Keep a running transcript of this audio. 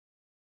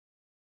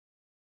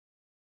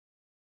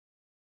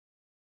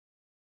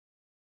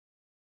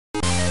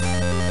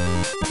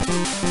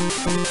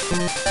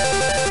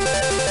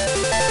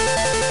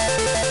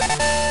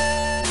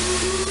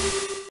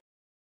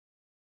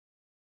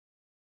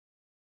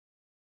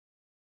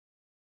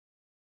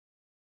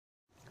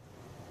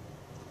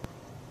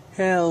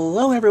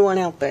Hello everyone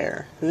out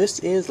there, this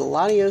is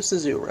Latios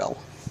Azurill,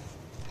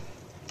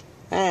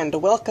 and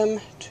welcome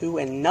to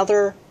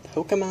another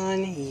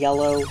Pokemon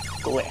Yellow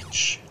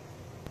glitch.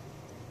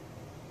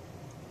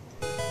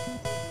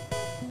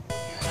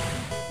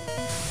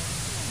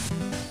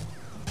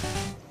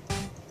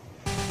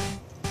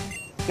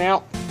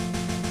 Now,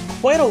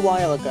 quite a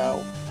while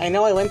ago, I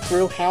know I went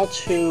through how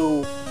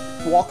to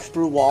walk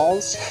through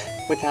walls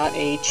without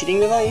a cheating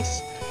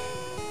device.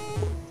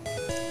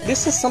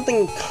 This is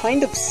something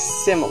kind of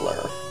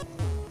similar,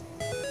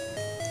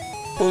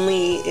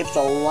 only it's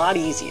a lot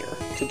easier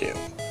to do.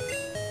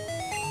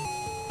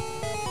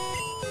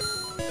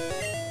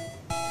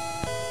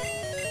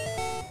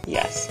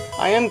 Yes,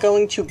 I am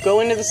going to go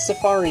into the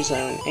Safari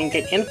Zone and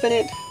get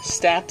infinite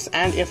steps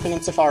and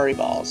infinite Safari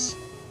Balls.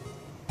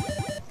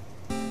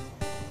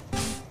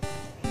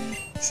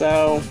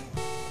 So,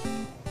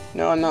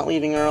 no, I'm not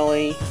leaving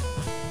early.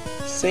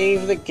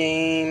 Save the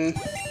game,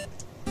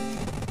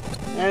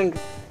 and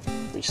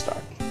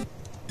restart.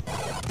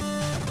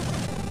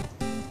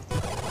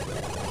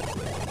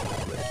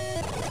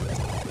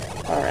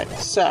 Alright,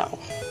 so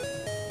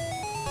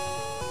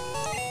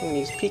I'm gonna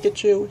use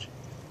Pikachu, which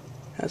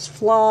has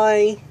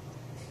Fly.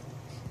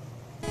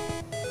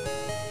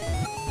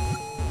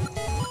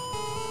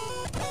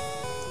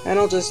 And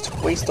I'll just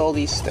waste all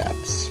these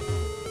steps.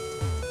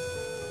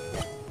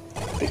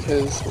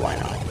 Because why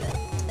not?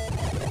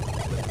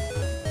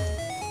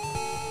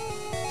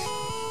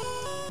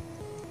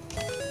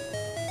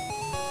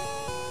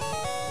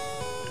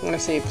 I'm gonna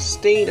save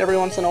state every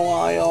once in a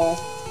while,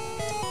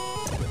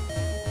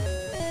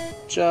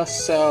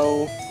 just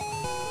so,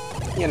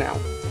 you know,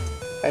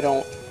 I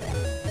don't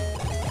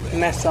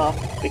mess up,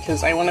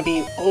 because I want to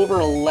be over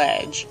a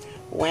ledge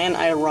when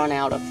I run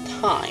out of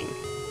time.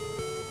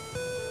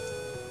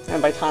 And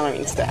by time I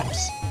mean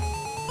steps.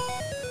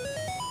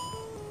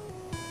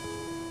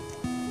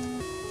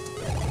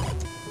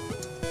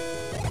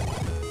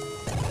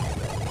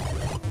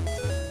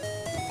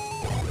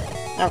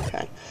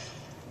 Okay.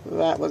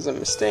 That was a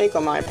mistake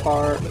on my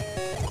part.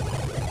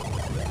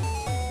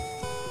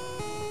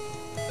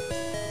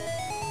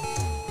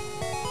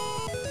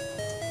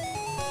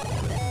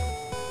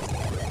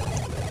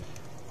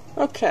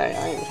 Okay,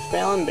 I am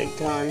failing big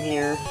time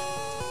here.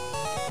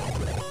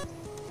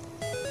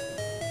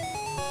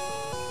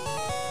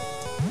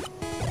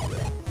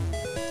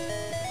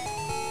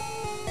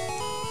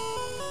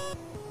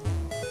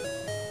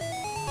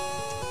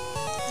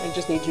 I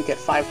just need to get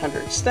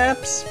 500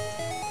 steps.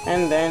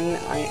 And then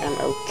I am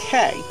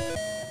okay.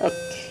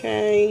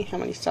 Okay, how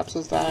many steps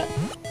was that?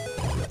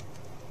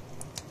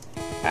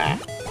 Ah.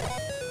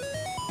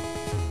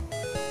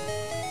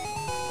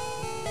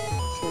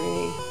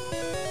 3.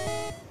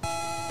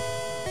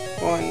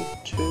 1,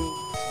 2,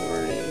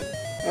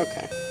 3.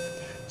 Okay.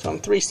 So I'm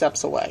 3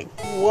 steps away.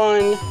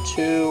 1,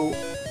 2,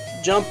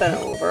 jumping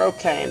over.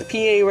 Okay, and the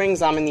PA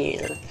rings, I'm in the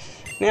air.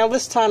 Now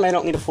this time I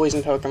don't need a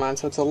poison Pokemon,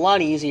 so it's a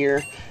lot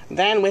easier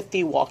than with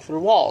the walk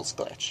through walls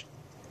glitch.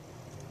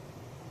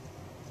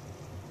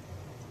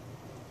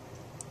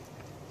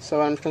 So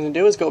what I'm going to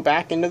do is go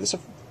back into the...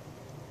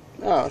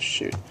 Oh,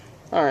 shoot.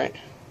 Alright.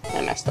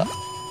 I messed up.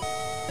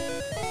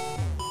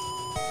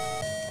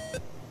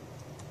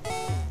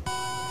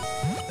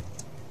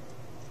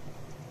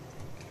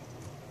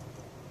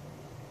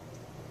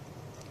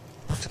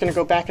 Just going to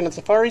go back into the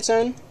Safari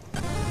Zone.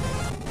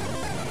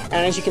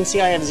 And as you can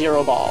see, I have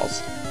 0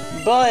 balls.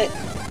 But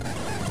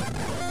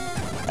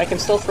I can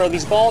still throw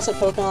these balls at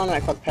Pokemon, and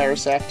I caught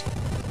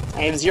Parasect.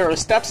 I have 0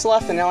 steps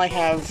left, and now I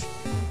have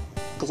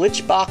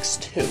Glitch Box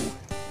 2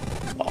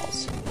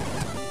 balls.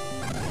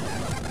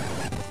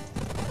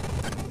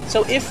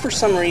 So if for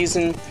some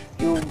reason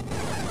you,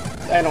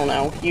 I don't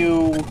know,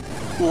 you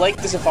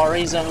like the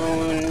Safari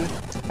Zone,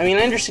 I mean,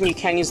 I understand you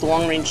can use the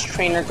Long Range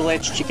Trainer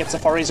glitch to get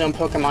Safari Zone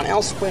Pokemon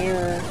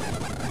elsewhere,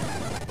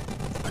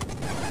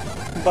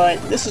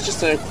 but this is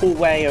just a cool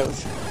way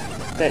of,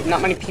 that not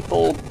many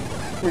people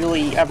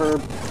really ever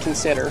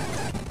consider.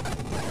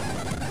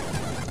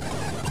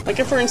 Like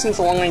if, for instance,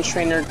 a long-range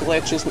trainer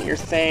glitch isn't your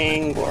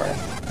thing, or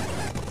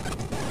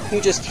if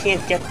you just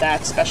can't get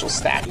that special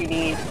stat you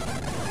need,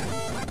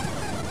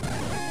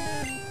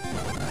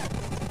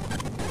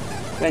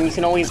 then you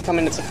can always come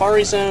into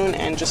Safari Zone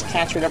and just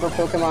catch whatever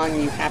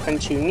Pokemon you happen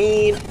to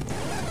need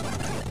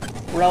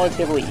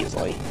relatively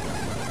easily.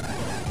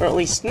 Or at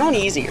least, not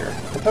easier.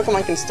 The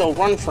Pokemon can still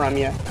run from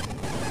you,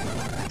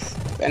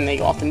 and they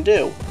often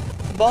do,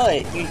 but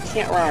you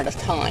can't run out of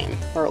time,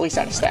 or at least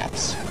out of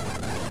steps.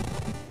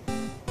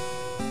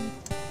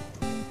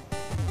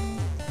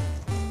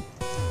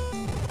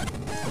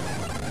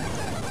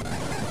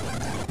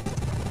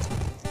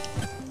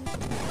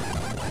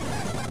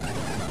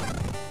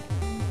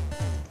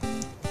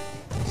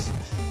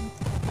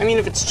 I mean,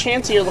 if it's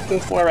Chansey you're looking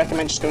for, I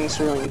recommend just going to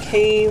Cerulean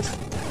Cave,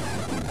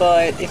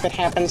 but if it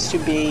happens to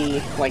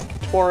be, like,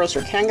 Tauros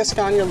or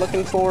Kangaskhan you're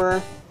looking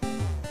for,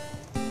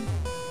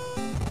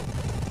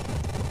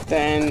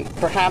 then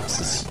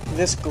perhaps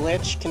this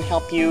glitch can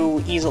help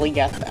you easily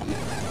get them.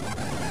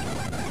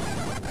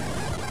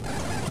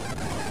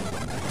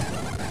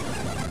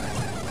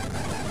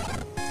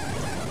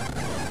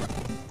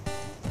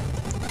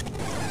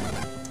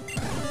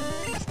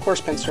 Of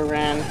course, Pinsir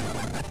ran.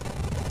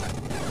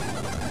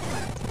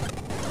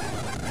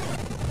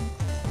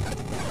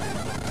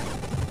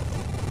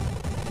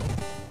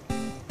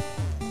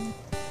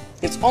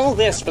 It's all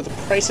this for the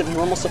price of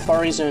normal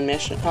Safari Zone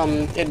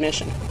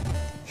admission.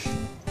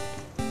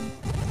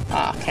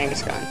 Ah,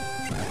 Kangaskhan.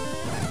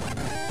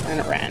 And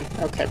it ran.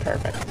 Okay,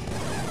 perfect.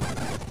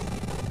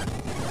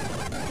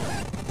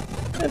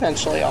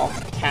 Eventually I'll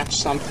catch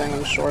something,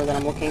 I'm sure, that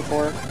I'm looking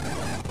for.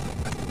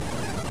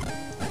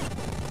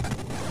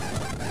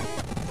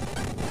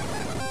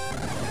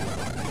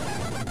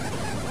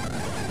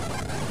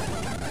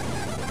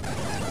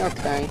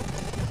 Okay.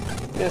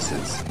 This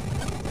is...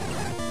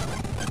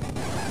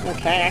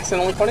 Okay, I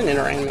accidentally caught an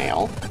Nidoran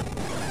male.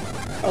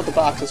 Oh, the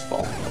box is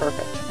full.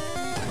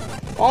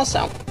 Perfect.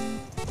 Also,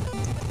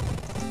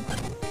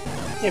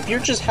 if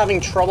you're just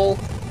having trouble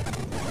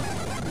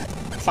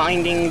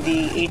finding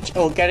the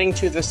getting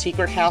to the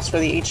secret house for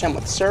the HM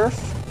with Surf,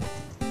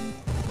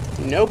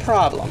 no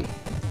problem,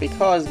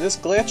 because this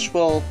glitch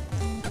will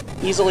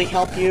easily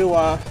help you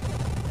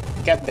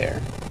get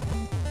there.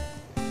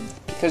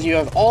 Because you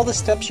have all the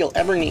steps you'll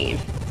ever need.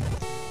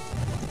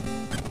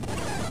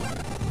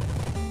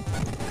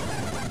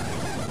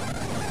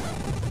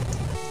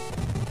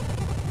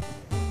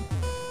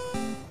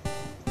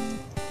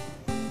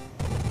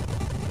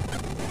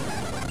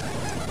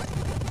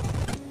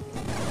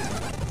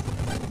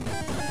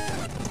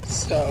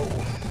 So,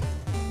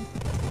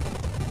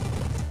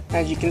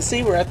 as you can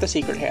see, we're at the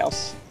secret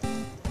house.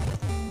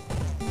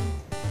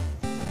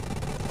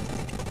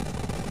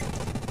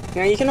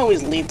 Now, you can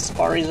always leave the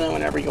Safari Zone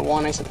whenever you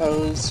want, I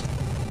suppose.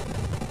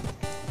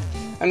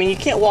 I mean, you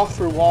can't walk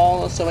through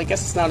walls, so I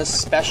guess it's not as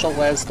special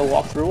as the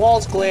walk through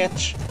walls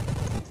glitch,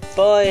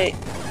 but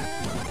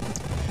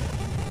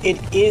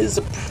it is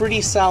a pretty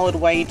solid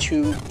way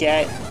to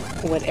get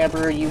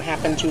whatever you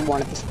happen to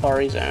want at the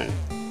Safari Zone.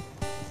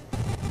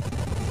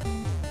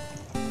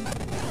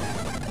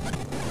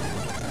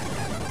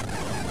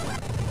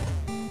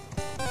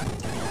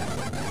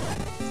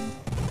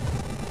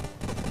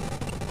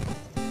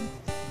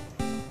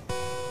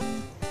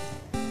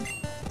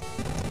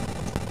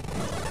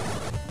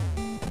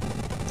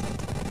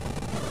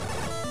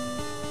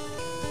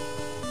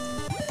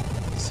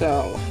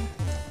 So,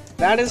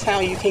 that is how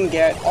you can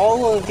get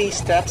all of the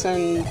steps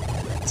and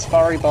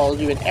Safari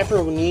Balls you would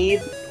ever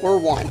need or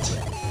want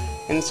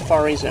in the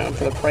Safari Zone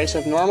for the price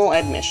of normal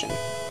admission.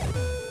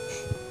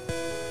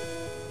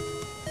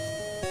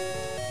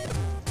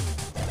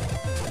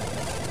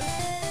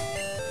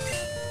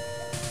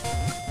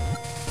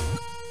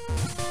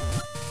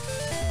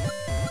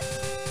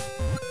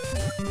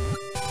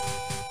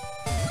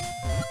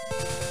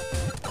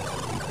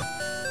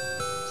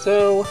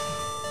 So,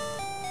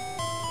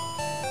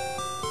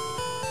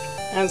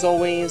 as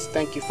always,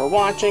 thank you for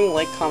watching,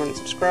 like, comment, and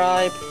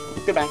subscribe.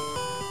 Goodbye.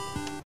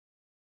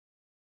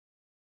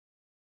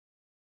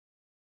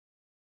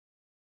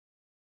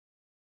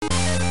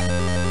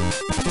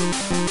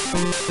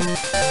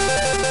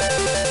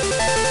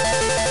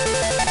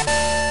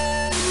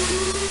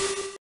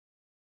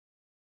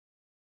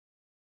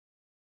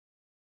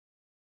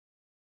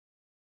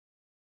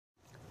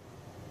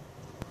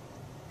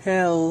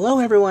 Hello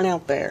everyone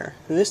out there,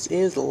 this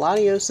is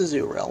Latios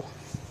Azurill.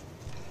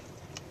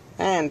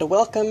 And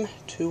welcome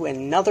to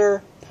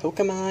another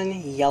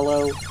Pokemon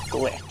Yellow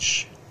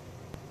glitch.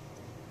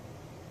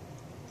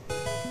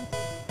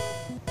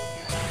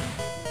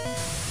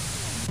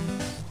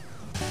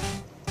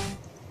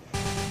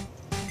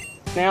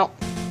 Now,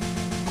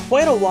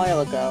 quite a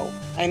while ago,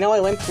 I know I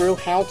went through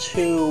how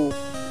to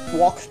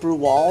walk through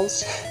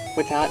walls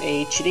without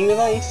a cheating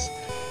device.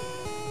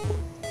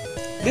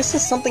 This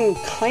is something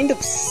kind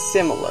of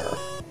similar,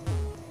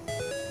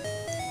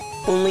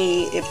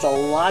 only it's a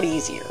lot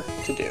easier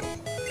to do.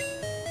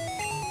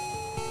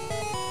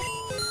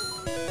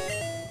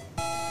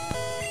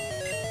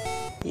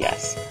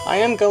 Yes, I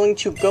am going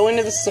to go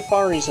into the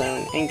Safari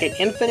Zone and get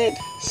infinite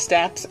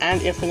stats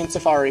and infinite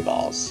Safari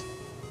Balls.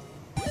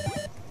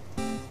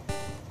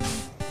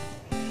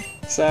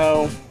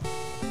 So,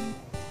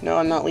 no,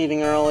 I'm not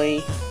leaving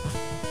early.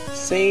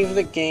 Save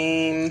the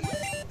game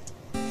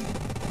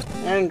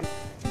and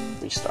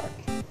restart.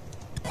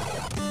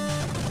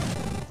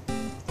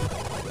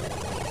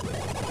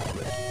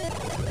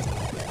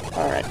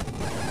 Alright.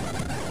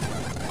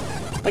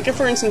 Like if,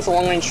 for instance, a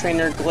long-range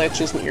trainer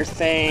glitch isn't your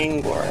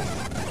thing, or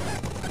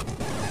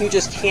if you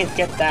just can't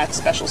get that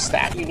special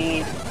stat you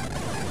need,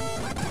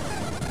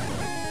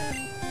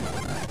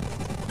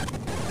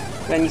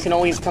 then you can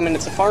always come into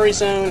Safari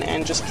Zone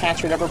and just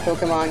catch whatever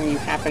Pokemon you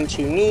happen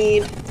to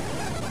need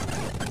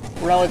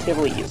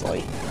relatively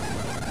easily.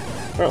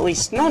 Or at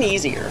least, not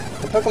easier.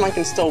 The Pokemon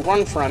can still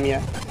run from you,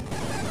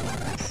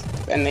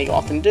 and they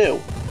often do.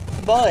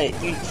 but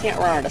you can't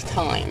run out of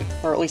time,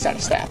 or at least out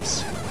of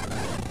steps.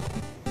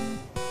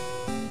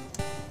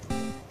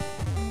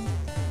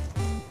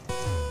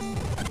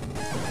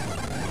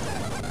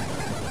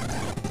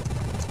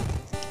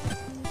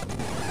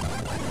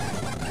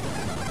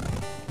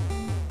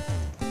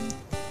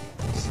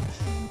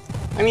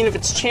 I mean, if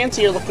it's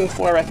Chansey you're looking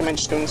for, I recommend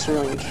just going to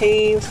Cerulean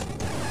Cave,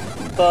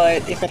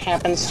 but if it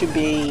happens to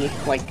be,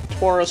 like,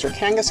 Tauros or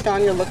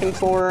Kangaskhan you're looking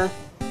for,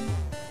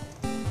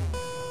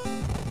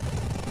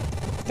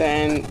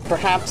 then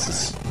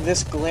perhaps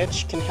this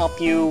glitch can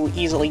help you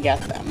easily get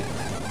them.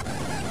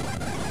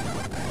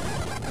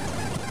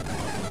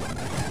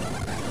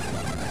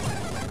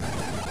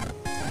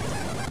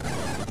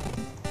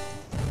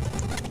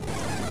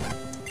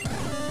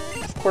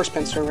 Of course,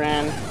 Pinsir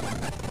ran.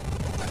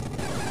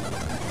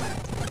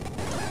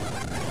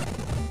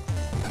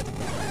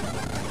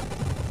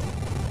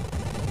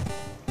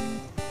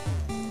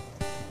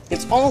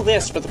 It's all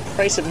this for the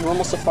price of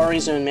normal Safari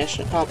Zone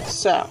mission.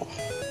 So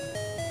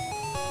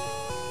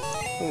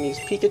I'm gonna use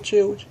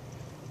Pikachu, which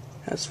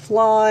has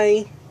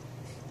Fly.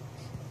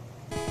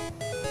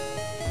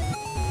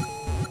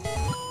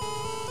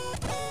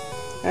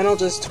 And I'll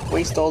just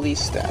waste all these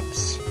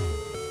steps.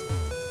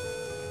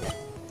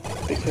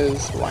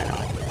 Because why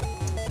not?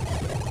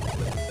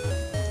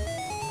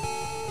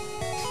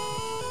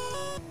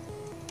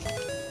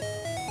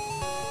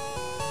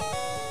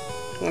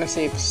 I'm gonna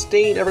save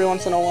state every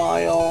once in a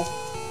while.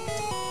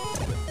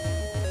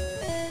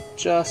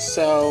 Just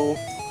so,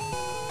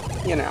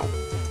 you know,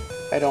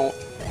 I don't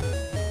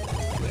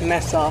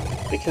mess up,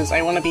 because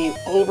I want to be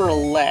over a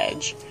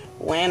ledge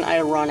when I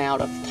run out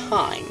of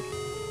time.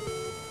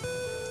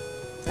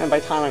 And by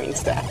time I mean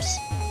steps.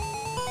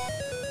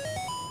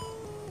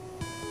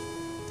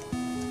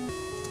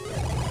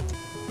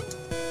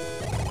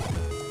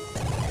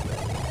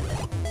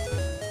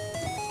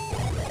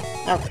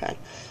 Okay.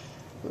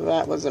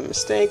 That was a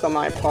mistake on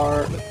my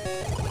part.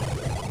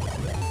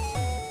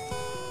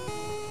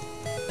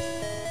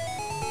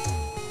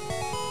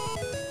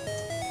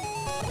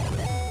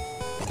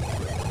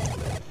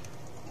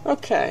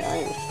 Okay, I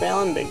am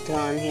failing big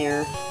time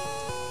here.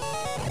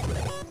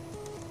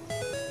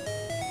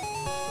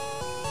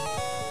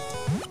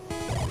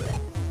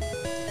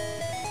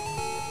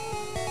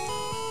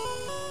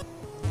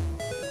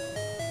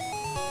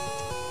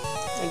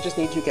 I just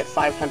need to get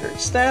 500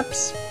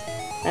 steps,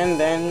 and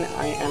then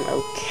I am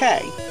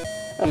okay.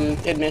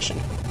 Admission.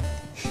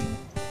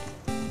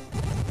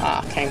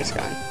 Ah,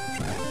 Kangaskhan.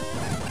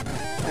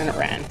 And it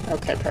ran.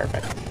 Okay,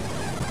 perfect.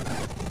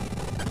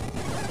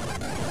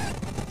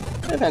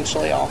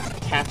 Eventually I'll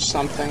catch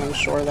something, I'm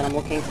sure, that I'm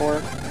looking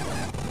for.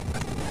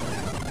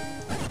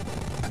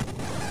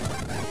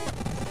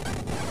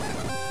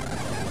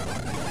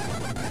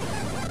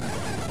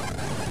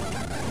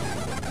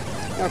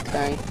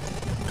 Okay.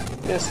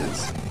 This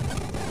is...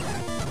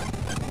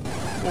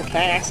 Okay,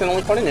 I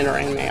accidentally caught an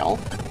Nidoran male.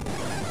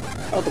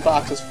 Oh, the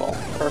box is full.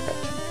 Perfect.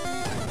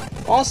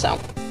 Also,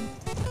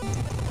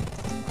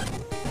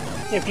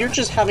 if you're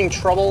just having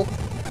trouble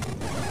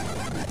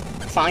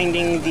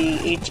finding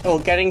the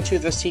getting to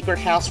the secret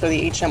house for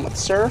the HM with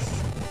Surf,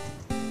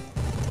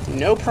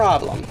 no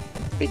problem,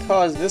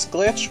 because this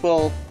glitch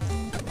will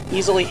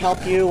easily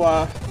help you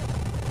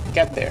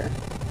get there,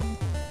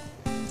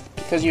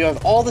 because you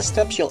have all the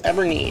steps you'll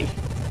ever need.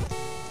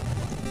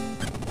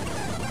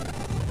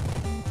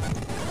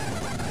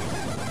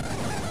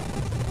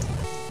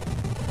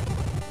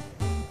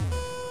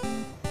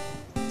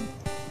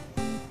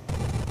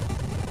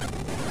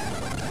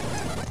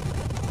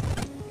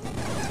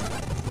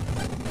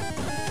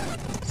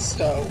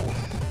 So,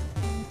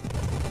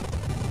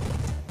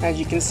 as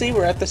you can see,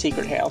 we're at the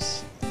secret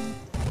house.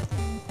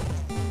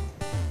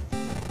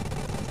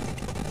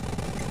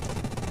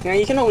 Now,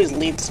 you can always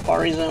leave the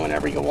Safari Zone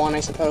whenever you want,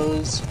 I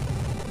suppose.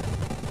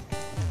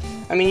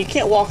 I mean, you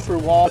can't walk through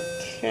walls.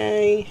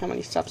 Okay, how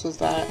many steps is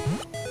that?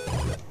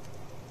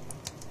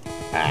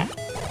 Ah.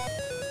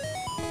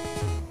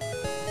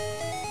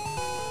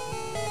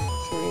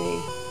 3.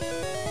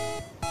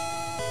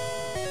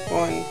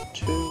 1,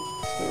 2,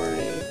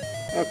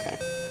 3. Okay.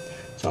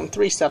 So I'm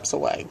 3 steps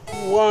away.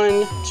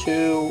 1,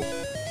 2,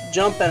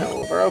 jump and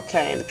over.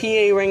 Okay, and the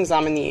PA rings,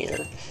 I'm in the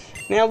air.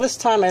 Now this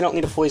time I don't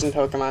need a poison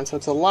Pokemon, so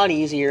it's a lot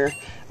easier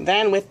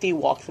than with the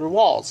walk through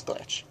walls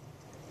glitch.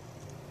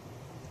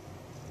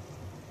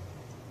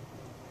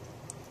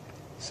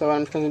 So what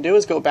I'm going to do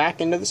is go back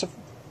into the...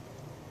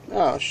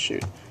 Oh,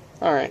 shoot.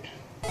 Alright,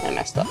 I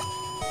messed up.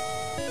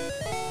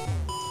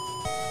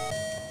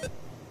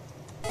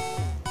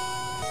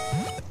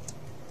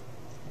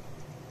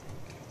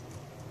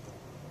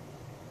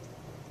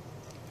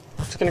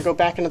 Just going to go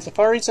back into the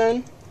Safari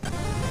Zone.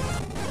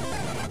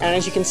 And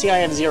as you can see, I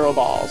have 0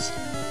 balls.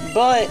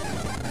 But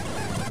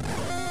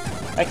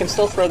I can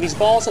still throw these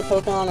balls at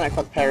Pokemon, and I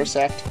caught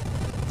Parasect.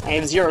 I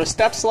have 0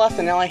 steps left,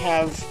 and now I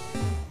have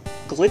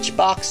Glitch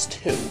Box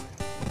 2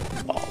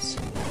 balls.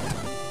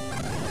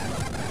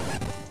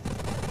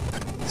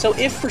 So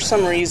if for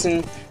some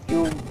reason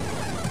you,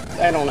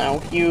 I don't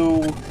know,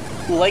 you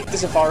like the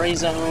Safari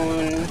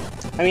Zone.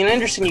 I mean, I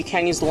understand you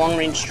can use the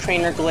long-range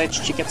trainer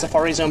glitch to get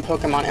Safari Zone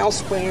Pokemon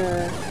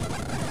elsewhere,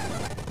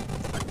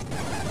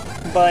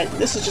 but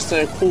this is just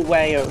a cool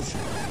way of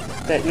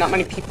that not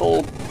many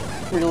people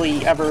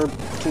really ever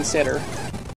consider.